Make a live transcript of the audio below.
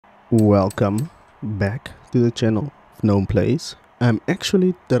Welcome back to the channel Knoam Plays. I'm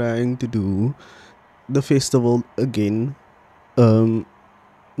actually trying to do the festival again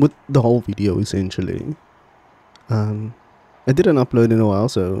with the whole video essentially. I didn't upload in a while,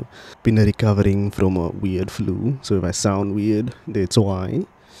 so been recovering from a weird flu, so if I sound weird, that's why.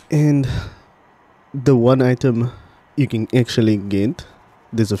 And the one item you can actually get,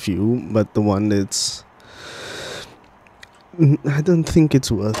 there's a few, but the one that's I don't think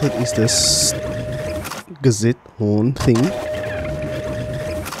it's worth it is this Gazette horn thing.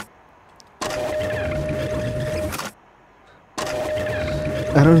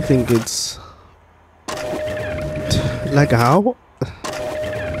 I don't think it's like how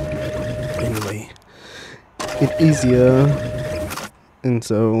anyway it's easier, and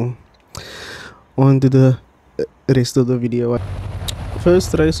so on to the rest of the video.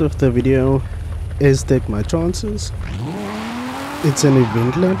 First race of the video is Take My Chances. It's an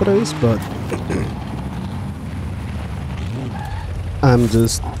event lab race, but I'm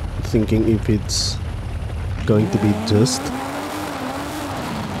just thinking if it's going to be just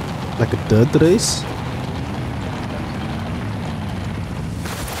like a dirt race.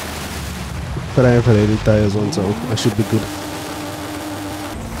 But I have already tires on, so I should be good.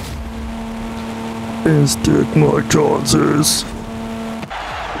 Let's take my chances.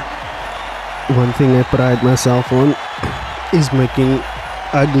 One thing I pride myself on is making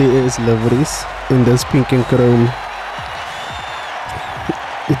ugly ass liveries in this pink and chrome.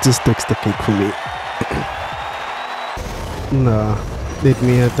 It just takes the cake for me. Nah, that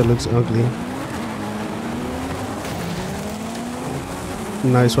Miata looks ugly.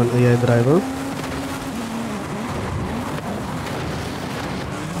 Nice one, AI driver.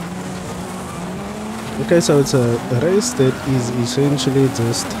 Okay, so it's a race that is essentially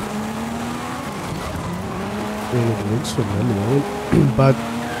just, it looks familiar, but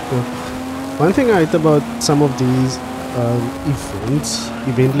one thing I hate about some of these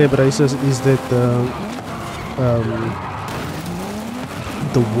event lab races is that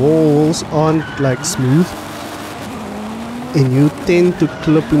the walls aren't like smooth, and you tend to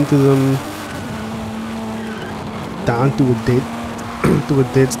clip into them down to a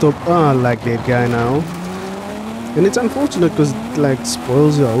dead stop. Like that guy now, and it's unfortunate because it like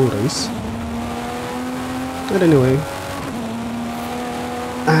spoils your whole race. But anyway,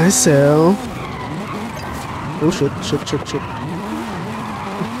 I sell. Oh shit.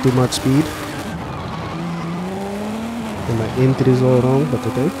 Too much speed. And my entry is all wrong, but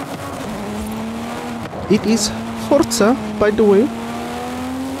okay. It is Forza, by the way.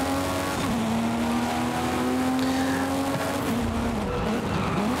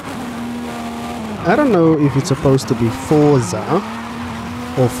 I don't know if it's supposed to be Forza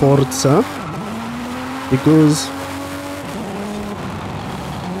or Forza, because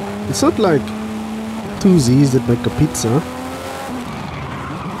it's not like two Z's that make a pizza,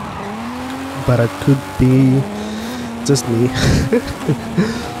 but it could be just me.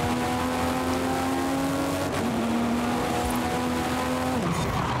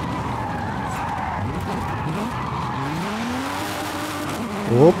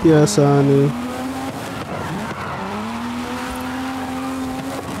 Oh, piasane.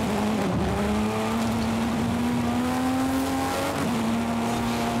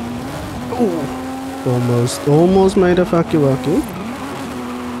 Almost made a fakiwaki.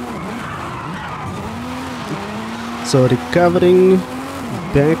 So recovering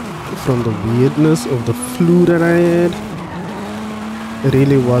back from the weirdness of the flu that I had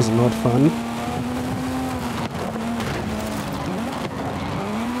really was not fun.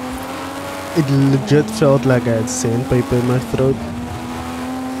 It legit felt like I had sandpaper in my throat,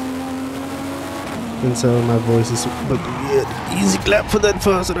 and so my voice is a bit weird. Easy clap for that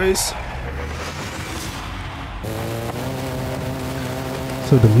first race.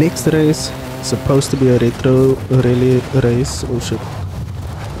 So the next race is supposed to be a retro rally race. Oh shit.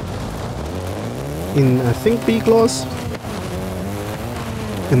 In I think B class.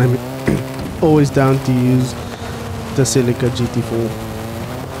 And I'm always down to use the Celica GT4.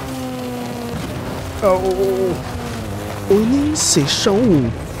 Oh, only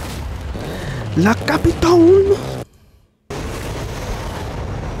session. La Capitone.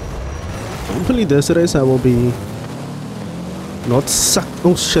 Hopefully this race I will be not suck.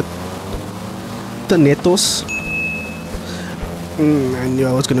 Oh shit. The Netos. I knew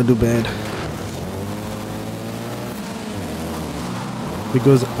I was gonna do bad,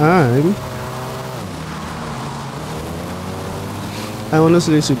 because I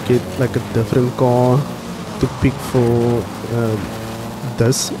honestly should get like a different car to pick for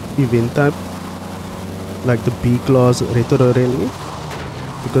this event type, like the B class retro rally.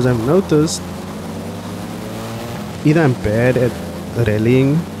 because I've noticed either I'm bad at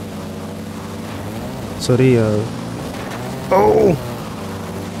rallying. Sorry, oh!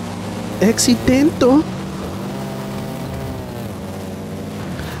 Accidento!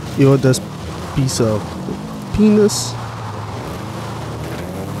 You're this piece of penis.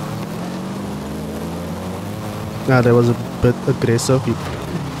 Now that was a bit aggressive.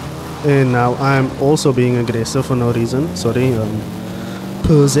 And now I'm also being aggressive for no reason. Sorry,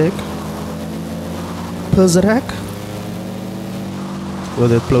 Perzak. Well,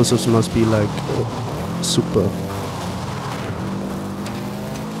 the plosives must be like super.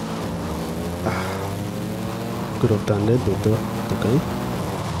 Could have done that better. Okay.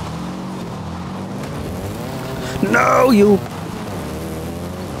 No, you.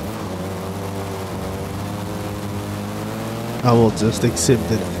 I will just accept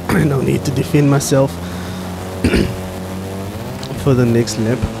that I don't need to defend myself for the next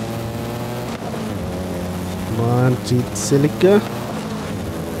lap. Come on, cheat silica.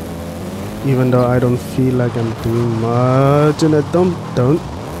 Even though I don't feel like I'm doing much, and I don't.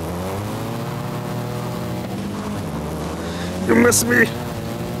 You miss me.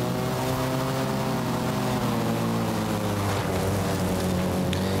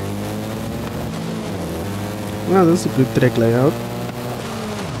 Well, that's a good track layout.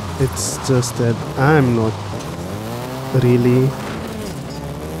 It's just that I'm not really.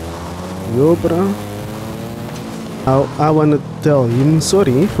 Yo, bro. I want to tell him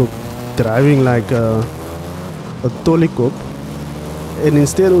sorry for driving like a tolikop, and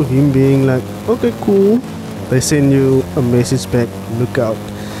instead of him being like, okay, cool, they send you a message back, look out.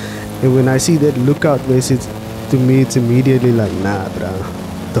 And when I see that lookout message, to me it's immediately like, nah,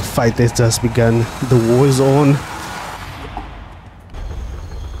 bruh, the fight has just begun, the war is on.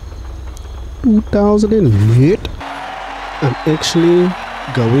 2008. I'm actually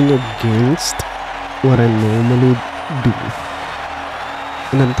going against what I normally do,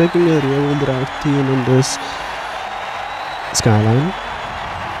 and I'm taking a rear-wheel drive tune on this Skyline,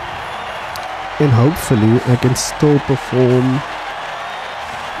 and hopefully I can still perform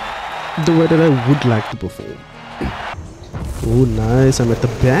the way that I would like to perform. Oh, nice, I'm at the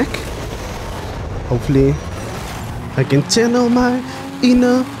back. Hopefully I can channel my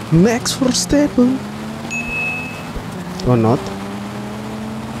inner Max Verstappen, or not.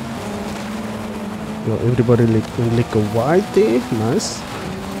 Yo, everybody lick a white there. Nice.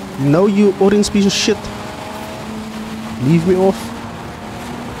 No, you orange piece of shit. Leave me off.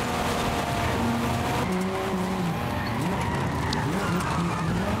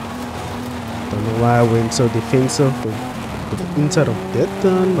 Don't know why I went so defensive with the inside of that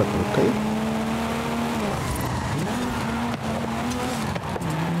turn, but okay.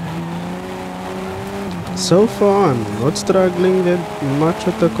 So far, I'm not struggling that much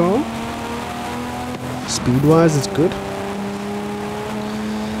with the car. Speed wise, it's good,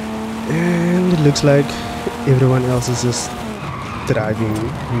 and it looks like everyone else is just driving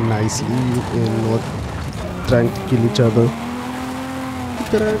nicely and not trying to kill each other.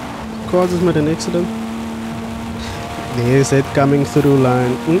 Did I cause this with an accident? There's that coming through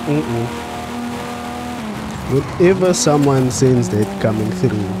line. Whenever someone sends that coming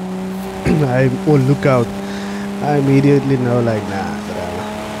through, or look out, I immediately know, like, nah,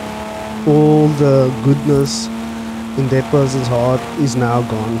 all the goodness in that person's heart is now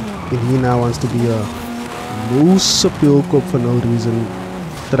gone, and he now wants to be a loose appeal cop for no reason,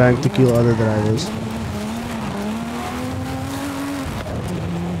 trying to kill other drivers.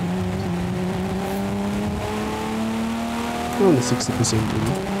 Only 60%.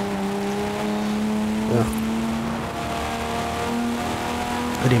 Yeah.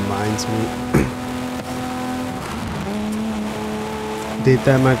 It reminds me. The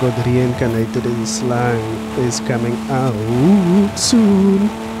time I got reincarnated in slime is coming out soon.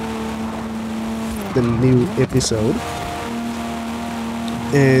 The new episode.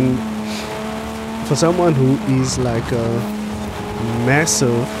 And for someone who is like a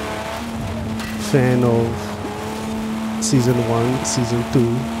massive fan of season 1, season 2,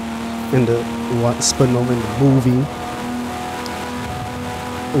 and the spin-off in the movie,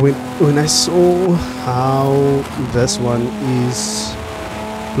 when I saw how this one is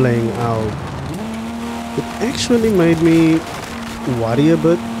playing out, it actually made me worry a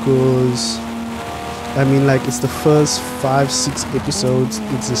bit, because I mean, like, it's the first 5-6 episodes.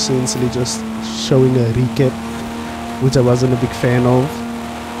 It's essentially just showing a recap, which I wasn't a big fan of,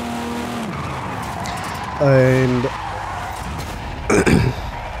 and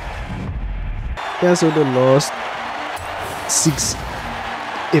yeah, so the last 6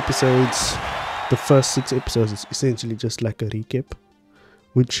 episodes, the first 6 episodes is essentially just like a recap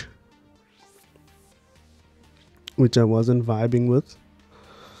which I wasn't vibing with.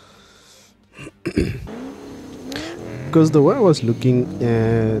 Because the way I was looking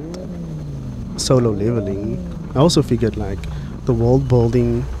at solo leveling, I also figured like the world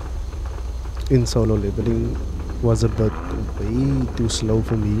building in solo leveling was a bit way too slow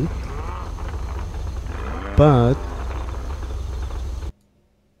for me. But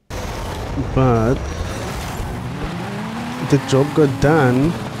the job got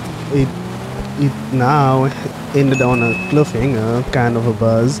done. It now ended on a cliffhanger, kind of a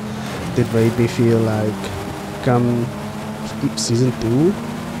buzz that made me feel like come season 2,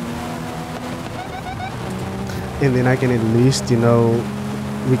 and then I can at least, you know,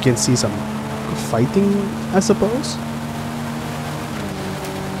 we can see some fighting, I suppose.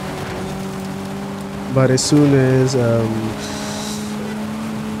 But as soon as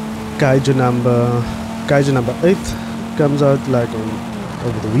Kaiju number 8 comes out, like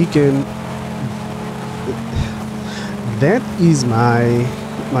over the weekend, that is my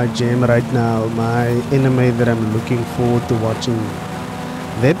jam right now, my anime that I'm looking forward to watching.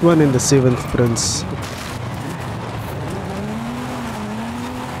 That one and the Seventh Prince.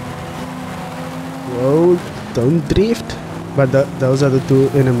 Whoa, don't drift. But those are the two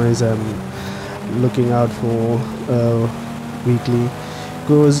animes I'm looking out for weekly.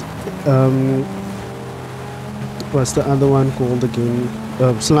 Because what's the other one called again?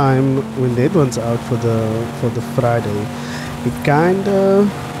 Slime. When that one's out for the Friday, it kinda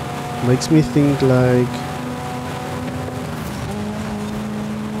makes me think like,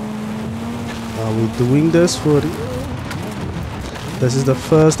 are we doing this for real? This is the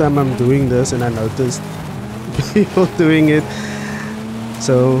first time I'm doing this, and I noticed people doing it.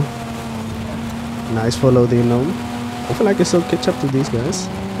 So nice follow there, Knoam. Hopefully I can still catch up to these guys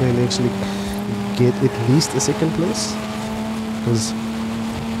and actually get at least a second place, because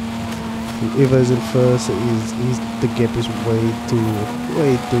whoever is in first the gap is way too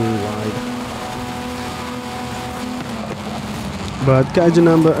wide. But Kaiju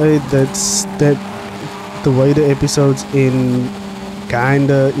number 8, the way the episodes end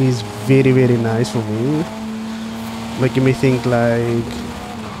kinda is very, very nice for me, making me think like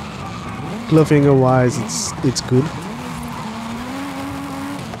cliffhanger wise it's good.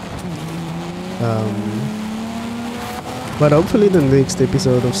 But hopefully the next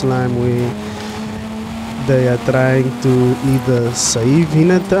episode of Slime, where they are trying to either save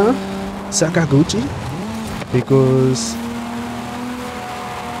Hinata Sakaguchi, because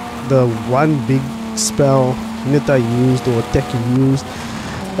the one big spell Hinata used, or attack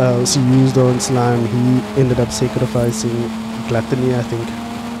she used on Slime, he ended up sacrificing Gluttony, I think,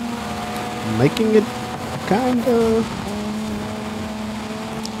 making it kind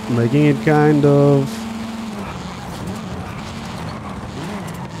of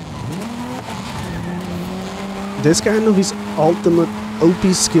this kind of his ultimate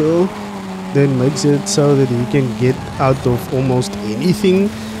OP skill that makes it so that he can get out of almost anything.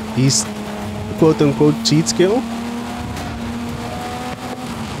 His quote-unquote cheat skill.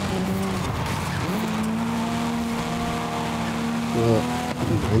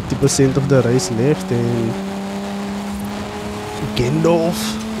 90% of the race left, and Gandalf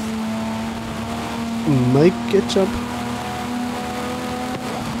might catch up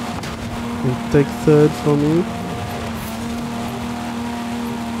and take third from me.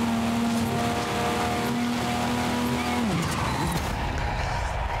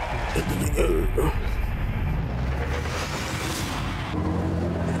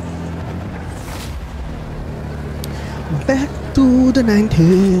 Back to the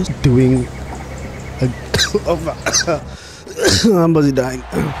 90s, doing a I'm busy dying.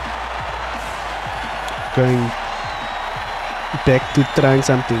 Going back to trying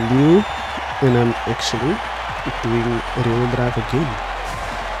something new, and I'm actually doing rear-wheel drive again.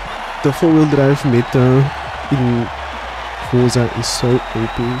 The four-wheel drive meta in Forza is so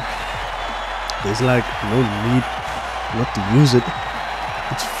OP. There's like no need not to use it.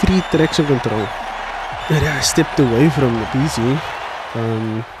 It's free traction control. And I stepped away from the PC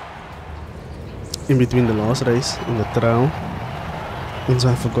in between the last race in the trial, and so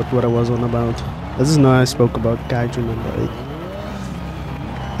I forgot what I was on about. This is now I spoke about Kaiju number 8.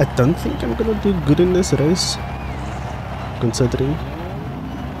 I don't think I'm gonna do good in this race, considering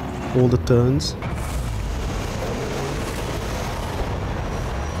all the turns.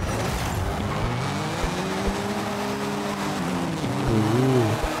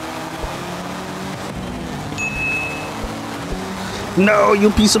 No, you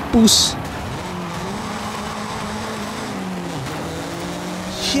piece of puss!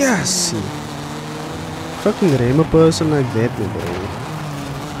 Yes! Fucking ram a person like that, bro.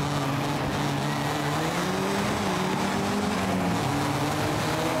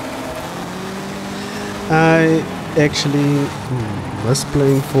 I actually miss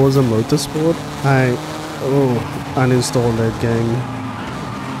playing Forza Motorsport. I uninstalled that game.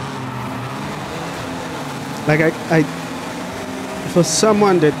 Like I for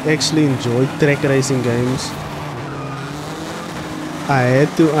someone that actually enjoyed track racing games, I had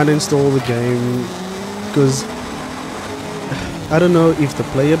to uninstall the game because I don't know if the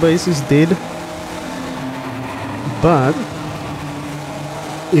player base is dead, but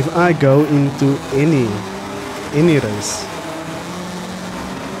if I go into any race,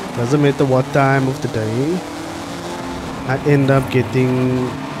 doesn't matter what time of the day, I end up getting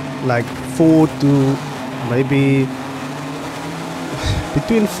like 4 to maybe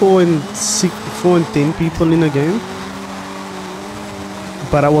between 4 and 10 people in a game.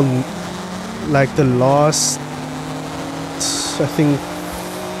 But I will, like the last, I think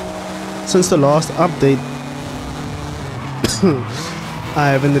since the last update, I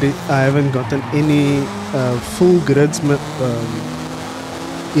haven't gotten any full grids in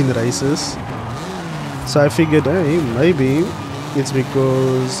races. So I figured, hey, maybe it's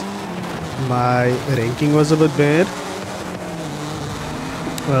because my ranking was a bit bad.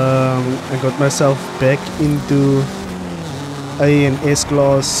 I got myself back into A and S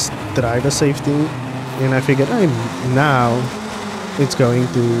class driver safety, and I figured, hey, now it's going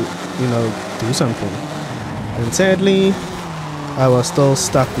to, do something. And sadly, I was still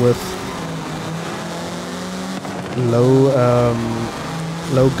stuck with low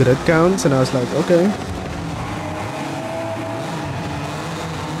grid counts, and I was like, okay.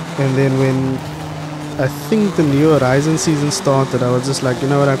 And then when I think the New Horizon season started, I was just like, you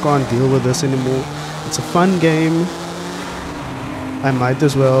know what, I can't deal with this anymore. It's a fun game. I might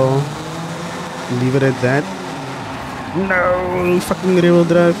as well leave it at that. No, fucking rear-wheel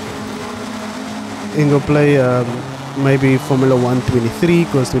drive. And go play maybe Formula 1 23,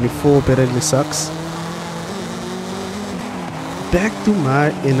 because 24 apparently sucks. Back to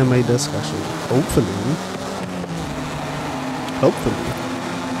my anime discussion. Hopefully.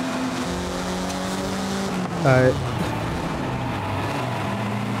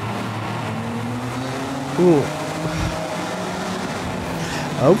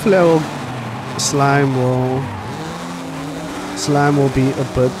 Hopefully I will slime will be a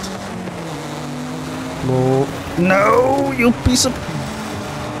bit more. No, you piece of.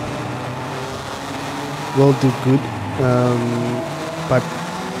 Will do good, but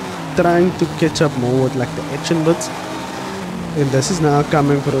trying to catch up more with like the action bits. And this is now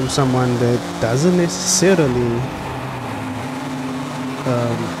coming from someone that doesn't necessarily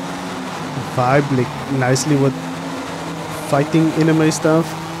vibe like nicely with fighting anime stuff.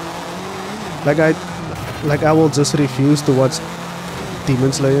 Like I will just refuse to watch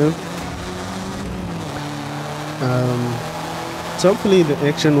Demon Slayer. So hopefully the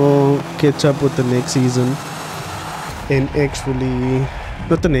action will catch up with the next season, and actually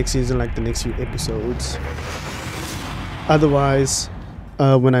not the next season, like the next few episodes. Otherwise,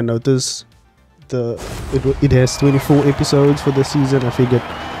 when I noticed it has 24 episodes for the season, I figured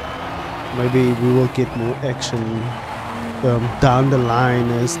maybe we will get more action down the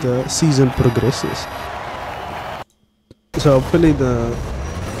line as the season progresses. So hopefully the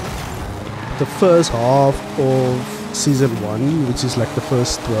first half of season 1, which is like the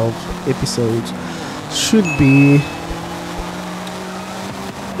first 12 episodes, should be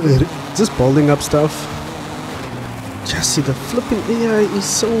just building up stuff. Just see, the flipping AI is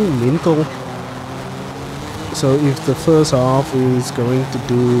so mental. So if the first half is going to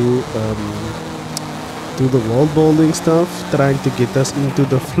do the world building stuff, trying to get us into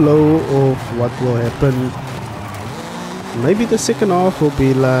the flow of what will happen, maybe the second half will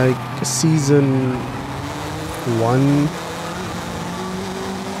be like season 1,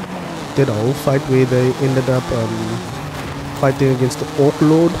 that whole fight where they ended up fighting against the Orc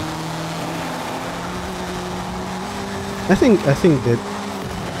Lord. I think that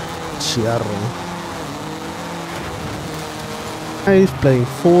Chiaro is playing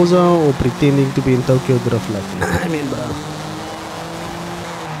Forza or pretending to be in Tokyo Drift, like, nah, I mean, bro.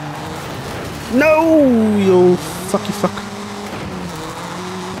 No, yo, fucky fuck.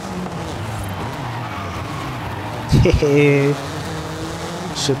 Hehe.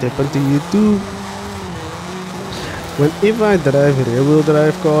 Shit happened to you too. Whenever I drive rear-wheel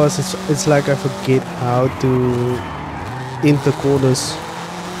drive cars, it's like I forget how to enter corners.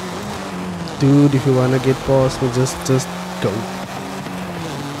 Dude, if you wanna get past me, just go.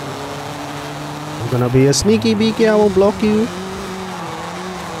 I'm gonna be a sneaky beaky, I will block you.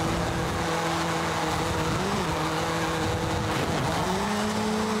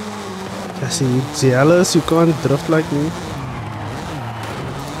 I see you jealous, you can't drift like me.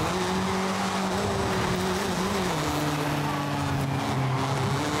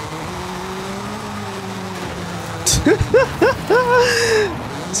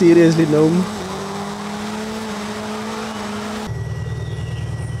 Seriously, Knoam?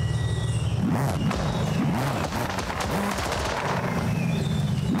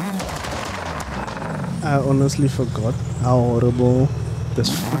 I honestly forgot how horrible this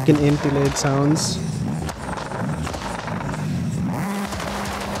fucking empty leg sounds.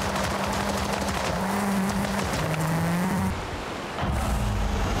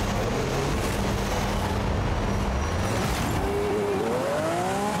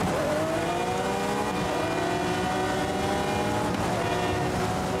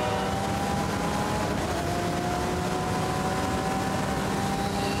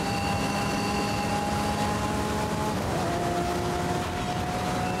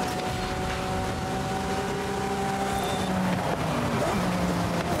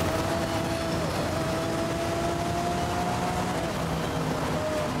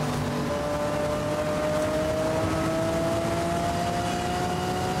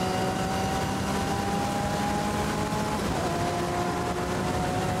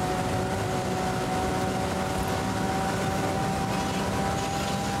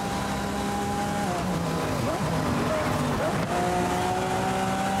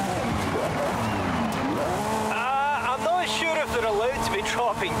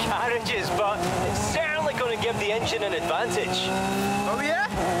 Dropping carriages, but it's certainly going to give the engine an advantage. Oh yeah?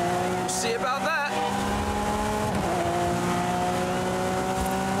 We'll see about that.